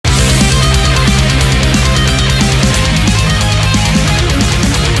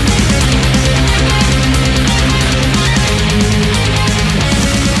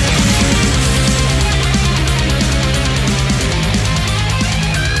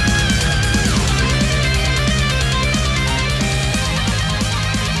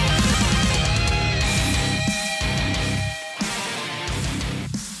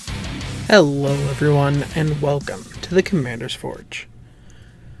Hello everyone, and welcome to the Commander's Forge.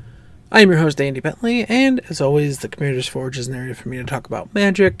 I am your host Andy Bentley, and as always, the Commander's Forge is an area for me to talk about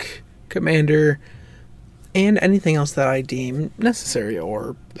Magic, Commander, and anything else that I deem necessary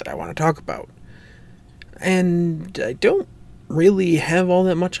or that I want to talk about. And I don't really have all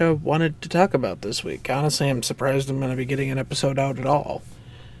that much I wanted to talk about this week. Honestly, I'm surprised I'm going to be getting an episode out at all.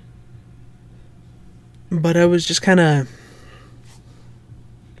 But I was just kind of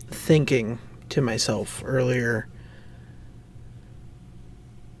thinking to myself earlier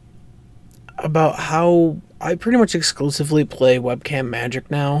about how I pretty much exclusively play webcam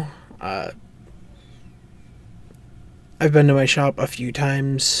Magic now. I've been to my shop a few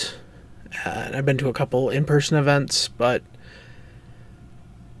times, and I've been to a couple in-person events, but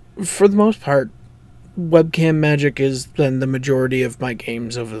for the most part, webcam Magic has been the majority of my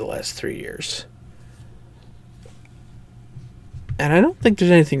games over the last 3 years. And I don't think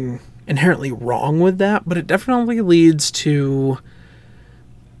there's anything inherently wrong with that, but it definitely leads to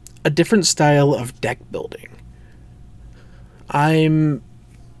a different style of deck building. I'm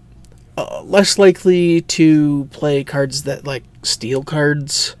less likely to play cards that like steal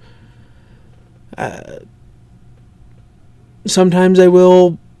cards. Sometimes I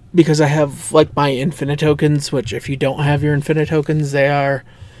will, because I have like my infinite tokens, which if you don't have your infinite tokens, they are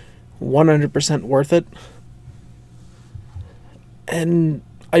 100% worth it. And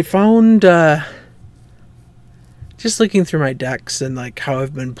I found, just looking through my decks and like how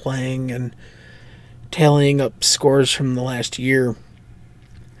I've been playing and tallying up scores from the last year,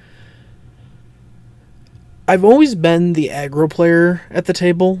 I've always been the aggro player at the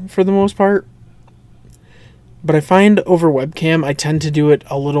table for the most part. But I find over webcam I tend to do it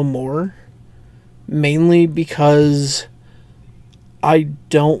a little more, mainly because I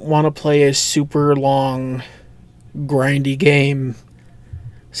don't want to play a super long grindy game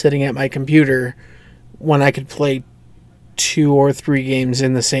sitting at my computer when I could play 2 or 3 games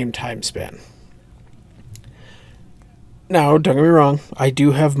in the same time span. Now, don't get me wrong, I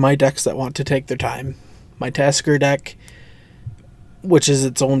do have my decks that want to take their time. My Tasker deck, which is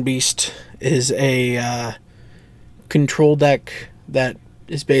its own beast, is a control deck that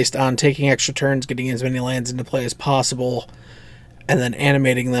is based on taking extra turns, getting as many lands into play as possible, and then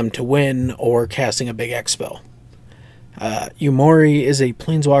animating them to win or casting a big X spell. Yumori is a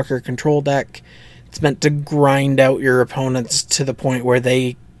Planeswalker control deck. It's meant to grind out your opponents to the point where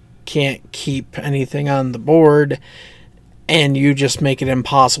they can't keep anything on the board, and you just make it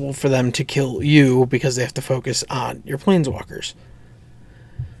impossible for them to kill you because they have to focus on your Planeswalkers.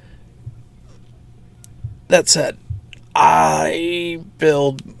 That said, I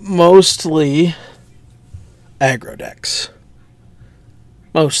build mostly aggro decks.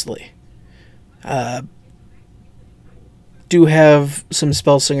 Mostly. Do have some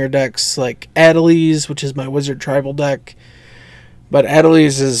Spellslinger decks like Adeliz, which is my Wizard Tribal deck, but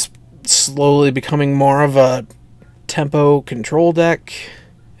Adeliz is slowly becoming more of a tempo control deck.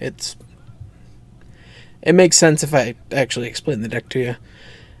 It makes sense if I actually explain the deck to you.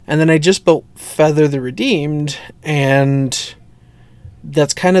 And then I just built Feather the Redeemed, and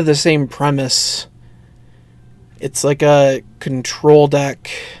that's kind of the same premise. It's like a control deck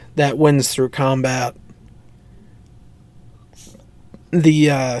that wins through combat.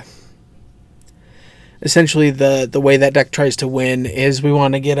 Essentially the way that deck tries to win is we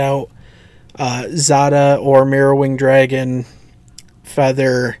want to get out Zada or Mirrorwing Dragon,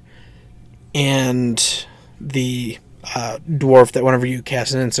 Feather, and the dwarf that whenever you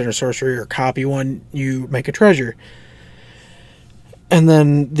cast an instant or sorcery or copy one, you make a treasure. And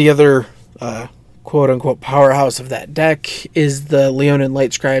then the other quote-unquote powerhouse of that deck is the Leonin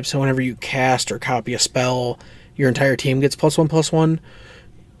Lightscribe, so whenever you cast or copy a spell, your entire team gets +1/+1.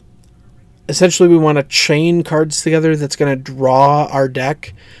 Essentially, we want to chain cards together that's going to draw our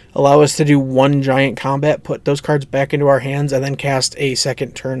deck, allow us to do one giant combat, put those cards back into our hands, and then cast a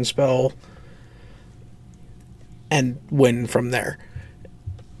second turn spell and win from there.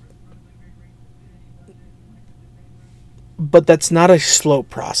 But that's not a slow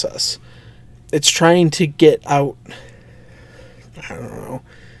process. It's trying to get out, I don't know,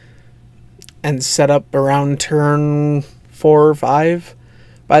 and set up around turn 4 or 5.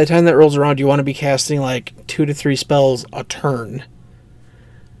 By the time that rolls around, you want to be casting like 2 to 3 spells a turn.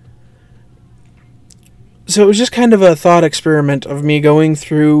 So it was just kind of a thought experiment of me going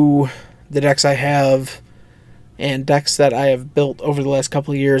through the decks I have and decks that I have built over the last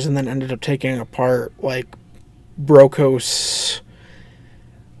couple of years and then ended up taking apart, like Brokos,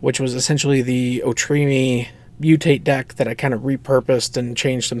 which was essentially the Otrimi Mutate deck that I kind of repurposed and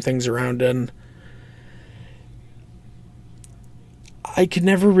changed some things around in. I could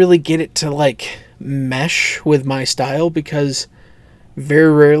never really get it to like mesh with my style, because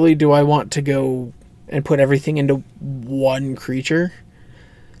very rarely do I want to go and put everything into one creature.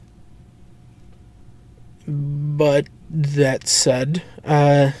 But that said,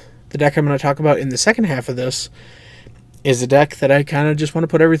 the deck I'm going to talk about in the second half of this is a deck that I kind of just want to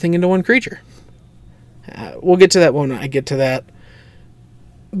put everything into one creature. We'll get to that when I get to that.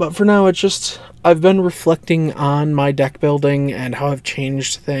 But for now, it's just, I've been reflecting on my deck building and how I've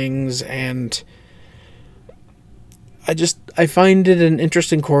changed things, and I find it an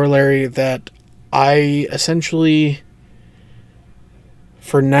interesting corollary that I essentially,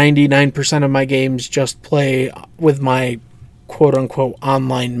 for 99% of my games, just play with my quote-unquote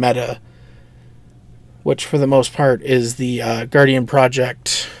online meta, which for the most part is the Guardian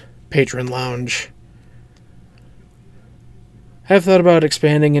Project Patron Lounge. I've thought about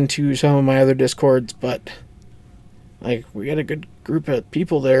expanding into some of my other Discords, but like, we got a good group of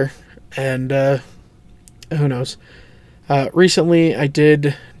people there, and who knows. Recently, I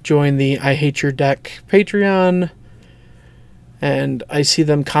did join the I Hate Your Deck Patreon, and I see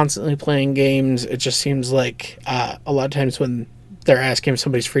them constantly playing games. It just seems like a lot of times when they're asking if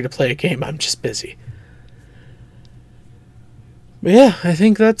somebody's free to play a game, I'm just busy. But yeah, I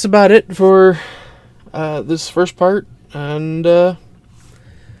think that's about it for this first part. And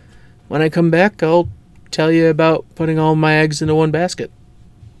when I come back, I'll tell you about putting all my eggs into one basket.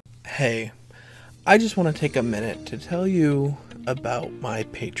 Hey, I just want to take a minute to tell you about my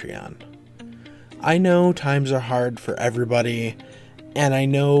Patreon. I know times are hard for everybody, and I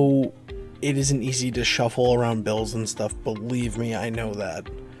know it isn't easy to shuffle around bills and stuff. Believe me, I know that.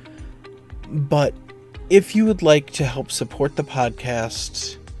 But if you would like to help support the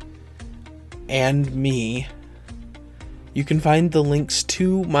podcast and me, you can find the links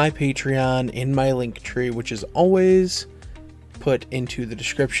to my Patreon in my link tree, which is always put into the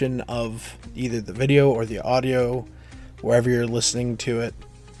description of either the video or the audio, wherever you're listening to it.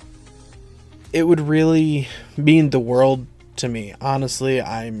 It would really mean the world to me. Honestly,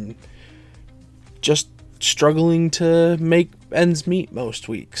 I'm just struggling to make ends meet most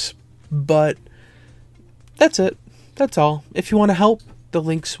weeks. But that's it. That's all. If you want to help, the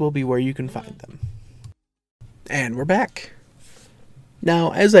links will be where you can find them. And we're back.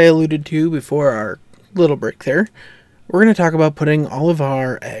 Now, as I alluded to before our little break there, we're going to talk about putting all of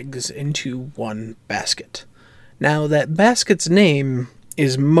our eggs into one basket. Now, that basket's name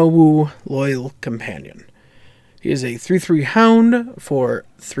is Mowu Loyal Companion. He is a 3/3 hound for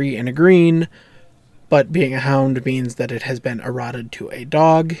 3 and a green, but being a hound means that it has been eroded to a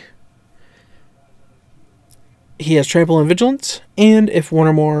dog. He has trample and vigilance, and if one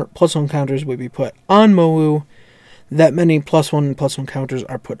or more +1 counters would be put on Mowu, that many +1/+1 counters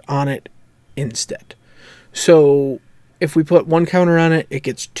are put on it instead. So if we put 1 counter on it, it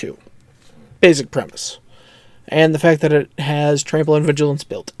gets 2. Basic premise. And the fact that it has trample and vigilance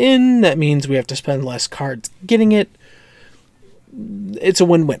built in, that means we have to spend less cards getting it. It's a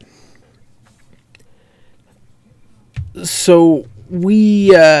win-win. So we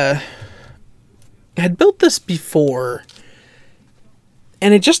had built this before,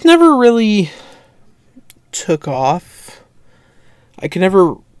 and it just never really took off. I could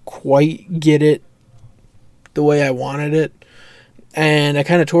never quite get it the way I wanted it, and I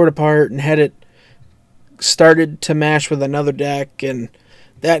kind of tore it apart and had it started to mash with another deck, and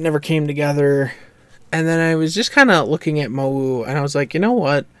that never came together. And then I was just kind of looking at Mowu, and I was like, you know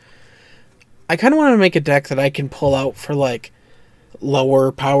what? I kind of want to make a deck that I can pull out for like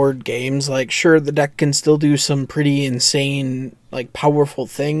lower powered games. Like, sure, the deck can still do some pretty insane, like, powerful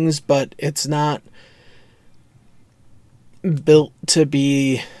things, but it's not built to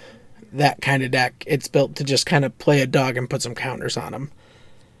be that kind of deck. It's built to just kind of play a dog and put some counters on him.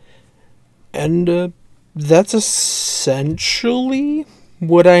 And that's essentially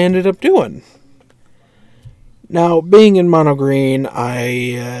what I ended up doing. Now, being in mono green,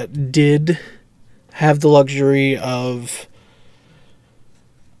 I did have the luxury of,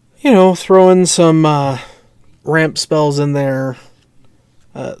 throwing some ramp spells in there,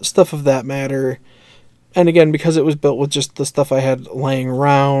 stuff of that matter. And again, because it was built with just the stuff I had laying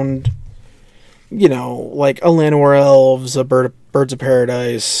around, like a Llanowar Elves, a Birds of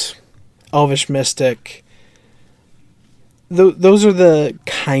Paradise, Elvish Mystic. Those are the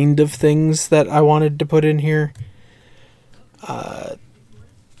kind of things that I wanted to put in here. But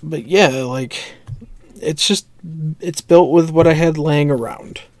yeah, like, it's built with what I had laying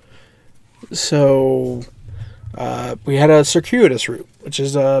around. So, we had a Circuitous Route, which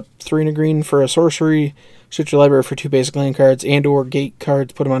is a 3 and a green for a sorcery. Search your library for 2 basic land cards and or gate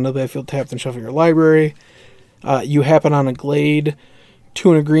cards. Put them on the battlefield, tap, then shuffle your library. You happen on a glade.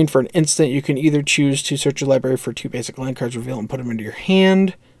 2 and a green for an instant. You can either choose to search your library for 2 basic land cards, reveal and put them into your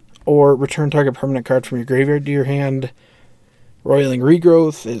hand, or return target permanent card from your graveyard to your hand. Roiling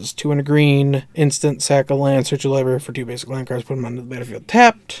Regrowth is 2 and a green, instant, sack a land, search your library for 2 basic land cards, put them onto the battlefield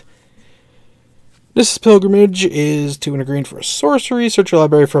tapped. This Pilgrimage is 2 and a green for a sorcery, search your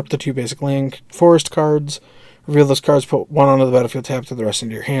library for up to 2 basic land forest cards, reveal those cards, put 1 onto the battlefield tapped, to the rest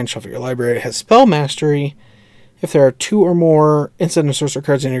into your hand, shuffle your library. It has Spell Mastery. If there are 2 or more instant and sorcerer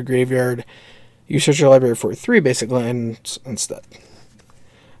cards in your graveyard, you search your library for 3 basic lands instead.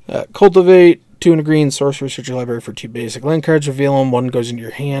 Cultivate, 2 and a green, sorcery, search your library for 2 basic land cards, reveal them, 1 goes into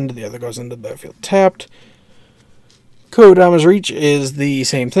your hand, the other goes into the battlefield tapped. Kodama's Reach is the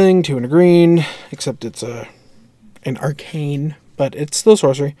same thing, 2 and a green, except it's an arcane, but it's still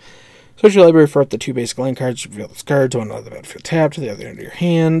sorcery. Search your library for up to 2 basic land cards, reveal those cards, 1 out of the battlefield tapped, the other into your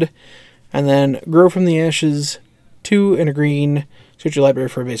hand. And then Grow from the Ashes, 2 and a green, search your library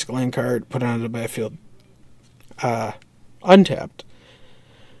for a basic land card, put it onto the battlefield untapped.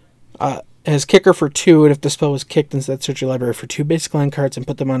 Has Kicker for 2, and if the spell was kicked, instead search your library for 2 basic land cards and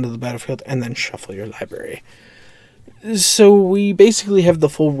put them onto the battlefield, and then shuffle your library. So we basically have the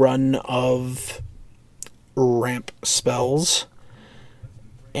full run of ramp spells,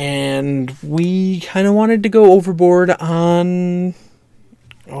 and we kind of wanted to go overboard on,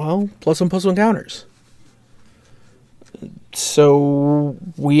 well, +1/+1 counters. So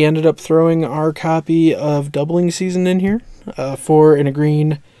we ended up throwing our copy of Doubling Season in here, 4 and a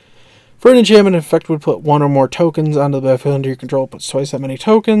green. For an enchantment, an effect would put 1 or more tokens onto the battlefield under your control. It puts twice that many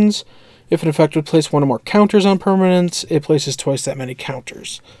tokens. If an effect would place 1 or more counters on permanents, it places twice that many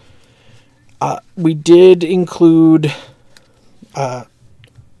counters. We did include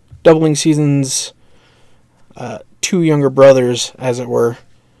Doubling Season's 2 younger brothers, as it were.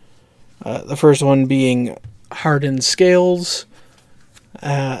 The first one being Hardened Scales,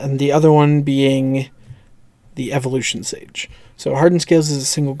 and the other one being the Evolution Sage. So Hardened Scales is a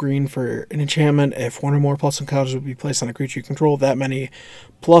single green for an enchantment. If 1 or more +1 counters would be placed on a creature you control, that many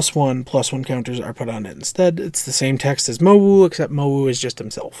 +1/+1 counters are put on it instead. It's the same text as Mowu, except Mowu is just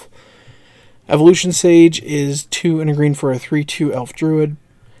himself. Evolution Sage is 2 and a green for a 3/2 elf druid.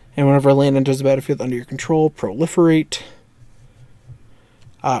 And whenever a land enters the battlefield under your control, proliferate.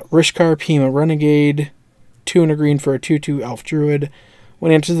 Rishkar Pima Renegade, 2 and a green for a 2/2 elf druid.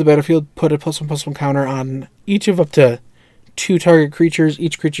 When it enters the battlefield, put a +1/+1 counter on each of up to 2 target creatures.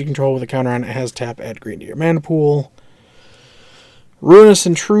 Each creature you control with a counter on it has tap, add green to your mana pool. Ruinous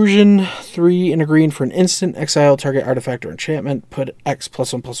Intrusion, 3 and a green for an instant. Exile target artifact or enchantment. Put X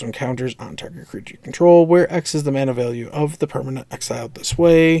 +1/+1 counters on target creature you control, where X is the mana value of the permanent exiled this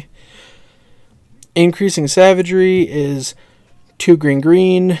way. Increasing Savagery is 2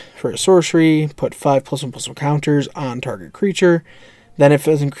 green for a sorcery. Put 5 +1/+1 counters on target creature. Then if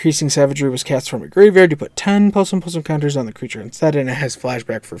Increasing Savagery was cast from a graveyard, you put 10 +1/+1 counters on the creature instead, and it has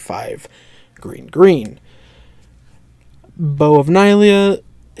flashback for 5 green. Bow of Nylea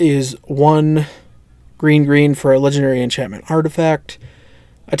is 1 green for a legendary enchantment artifact.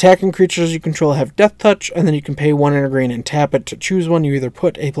 Attacking creatures you control have Death Touch, and then you can pay 1 and a green and tap it to choose one. You either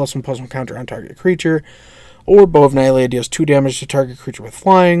put a +1/+1 counter on target creature, or Bow of Nylea deals 2 damage to target creature with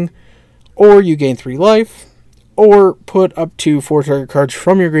flying, or you gain 3 life, or put up to 4 target cards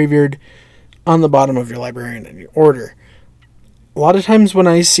from your graveyard on the bottom of your library in any order. A lot of times when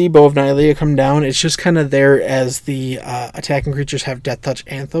I see Bow of Nylea come down, it's just kind of there as the attacking creatures have Death Touch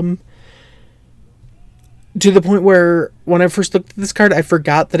Anthem. To the point where, when I first looked at this card, I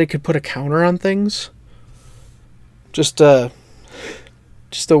forgot that it could put a counter on things. Just a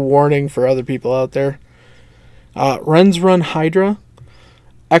warning for other people out there. Rensrun Hydra.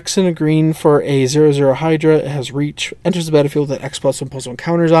 X and a green for a 0/0 Hydra. It has reach. Enters the battlefield with X +1/+1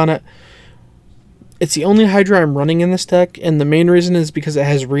 counters on it. It's the only Hydra I'm running in this deck, and the main reason is because it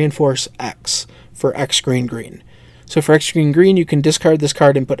has Reinforce X for X green. So for X green, you can discard this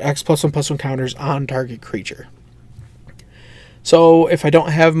card and put X +1/+1 counters on target creature. So if I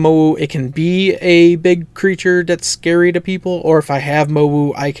don't have Mowu, it can be a big creature that's scary to people, or if I have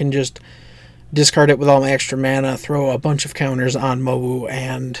Mowu, I can just discard it with all my extra mana, throw a bunch of counters on Mowu,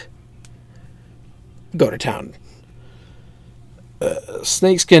 and go to town.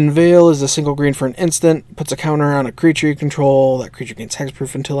 Snakeskin Veil is a single green for an instant. Puts a counter on a creature you control. That creature gains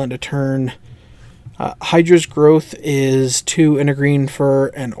hexproof until end of turn. Hydra's Growth is 2 and a green for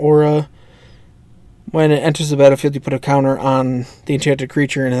an aura. When it enters the battlefield, you put a counter on the enchanted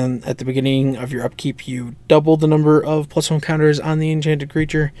creature, and then at the beginning of your upkeep, you double the number of +1 counters on the enchanted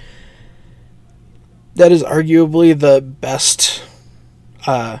creature. That is arguably the best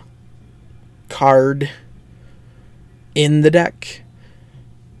card in the deck.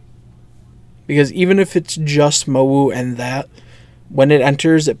 Because even if it's just Mowu and that, when it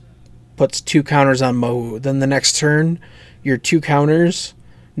enters, it puts 2 counters on Mowu. Then the next turn, your 2 counters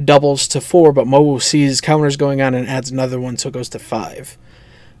doubles to 4, but Mowu sees counters going on and adds another one, so it goes to 5.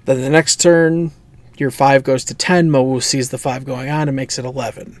 Then the next turn, your 5 goes to 10, Mowu sees the 5 going on and makes it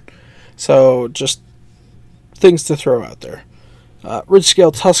 11. So just things to throw out there.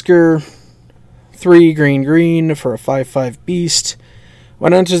 Ridgescale Tusker, 3 green for a 5/5 beast.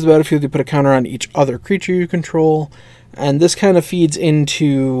 When it enters the battlefield, you put a counter on each other creature you control, and this kind of feeds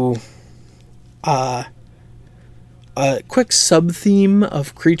into a quick sub-theme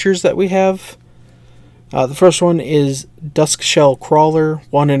of creatures that we have. The first one is Duskshell Crawler,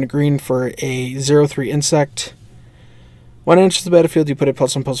 1 and a green for a 0/3 insect. When it enters the battlefield, you put a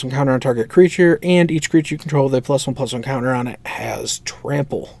 +1/+1 counter on target creature, and each creature you control with a +1/+1 counter on it has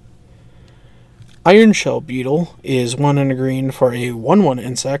trample. Ironshell Beetle is 1 and a green for a 1/1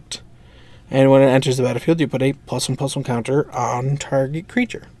 insect, and when it enters the battlefield, you put a +1/+1 counter on target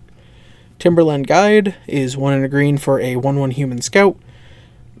creature. Timberland Guide is 1 and a green for a 1/1 human scout,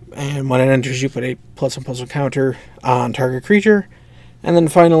 and when it enters, you put a +1/+1 counter on target creature. And then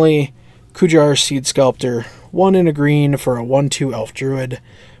finally, Kujar Seed Sculptor, 1 and a green for a 1/2 elf druid.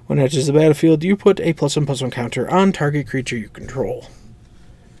 When it enters the battlefield, you put a +1/+1 counter on target creature you control.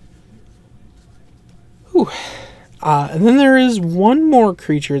 Whew. And then there is one more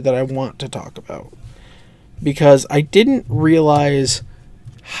creature that I want to talk about, because I didn't realize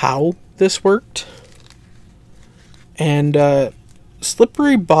how this worked. And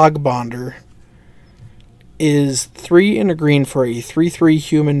Slippery Bogbonder is 3 and a green for a 3/3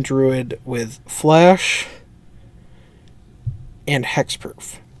 human druid with flash and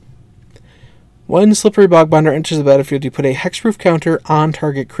hexproof. When Slippery Bogbonder enters the battlefield, you put a hexproof counter on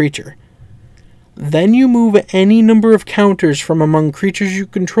target creature. Then you move any number of counters from among creatures you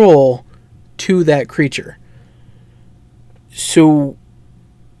control to that creature. So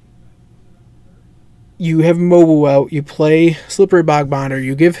you have Mowu out, you play Slippery Bogbonder,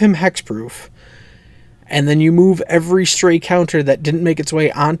 you give him hexproof, and then you move every stray counter that didn't make its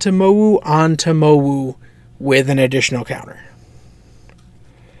way onto Mowu with an additional counter.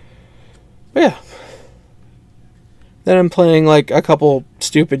 But yeah. Then I'm playing like a couple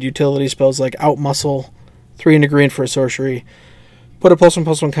stupid utility spells like Outmuscle, 3 and a green for a sorcery. Put a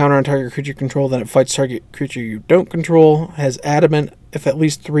 +1/+1 counter on target creature you control, then it fights target creature you don't control. Has Adamant. If at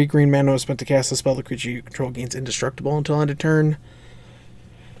least 3 green mana was spent to cast the spell, the creature you control gains indestructible until end of turn.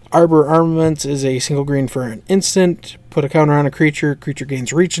 Arbor Armaments is a single green for an instant. Put a counter on a creature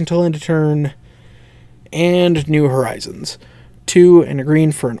gains reach until end of turn. And New Horizons, 2 and a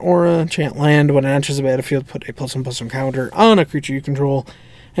green for an aura. Enchant land. When it enters the battlefield, put a +1/+1 counter on a creature you control.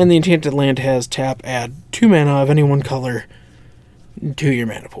 And the enchanted land has tap, add 2 mana of any one color to your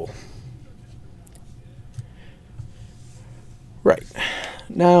mana pool. Right.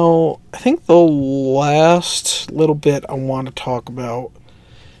 Now, I think the last little bit I want to talk about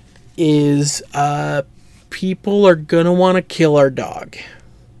is people are going to want to kill our dog.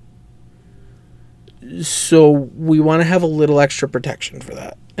 So we want to have a little extra protection for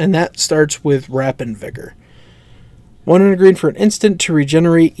that. And that starts with Wrap and Vigor. 1 and a green for an instant to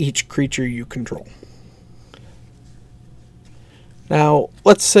regenerate each creature you control. Now,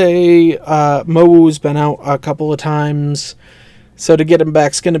 let's say Mowu's been out a couple of times, so to get him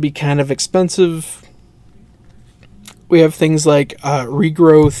back is going to be kind of expensive. We have things like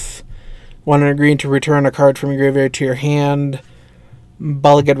Regrowth, 1 and a green to return a card from your graveyard to your hand.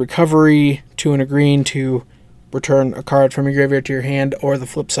 Bala Ged Recovery, 2 and a green to return a card from your graveyard to your hand, or the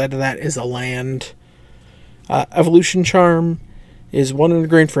flip side of that is a land. Evolution Charm is 1 and a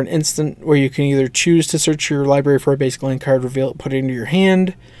green for an instant, where you can either choose to search your library for a basic land card, reveal it, put it into your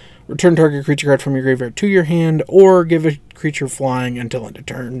hand, return target creature card from your graveyard to your hand, or give a creature flying until end of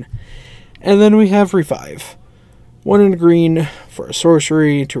turn. And then we have Revive. 1 and a green for a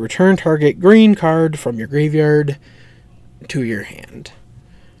sorcery to return target green card from your graveyard to your hand.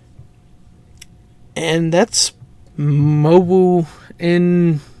 And that's Mowu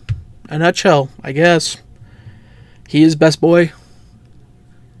in a nutshell, I guess. He is best boy.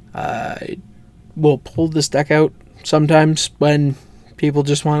 I will pull this deck out sometimes when people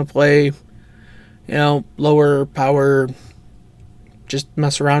just want to play, lower power, just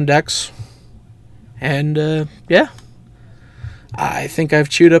mess around decks. And, yeah. I think I've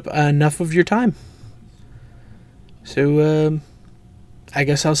chewed up enough of your time. So, I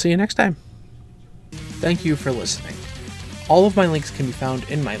guess I'll see you next time. Thank you for listening. All of my links can be found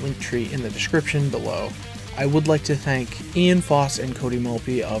in my link tree in the description below. I would like to thank Ian Foss and Cody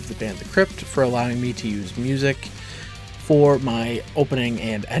Mulpey of the band The Crypt for allowing me to use music for my opening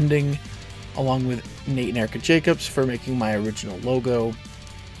and ending. along with Nate and Erica Jacobs for making my original logo.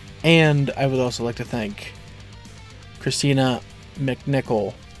 And I would also like to thank Christina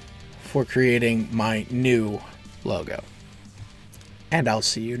McNichol for creating my new logo. And I'll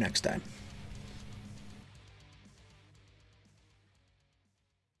see you next time.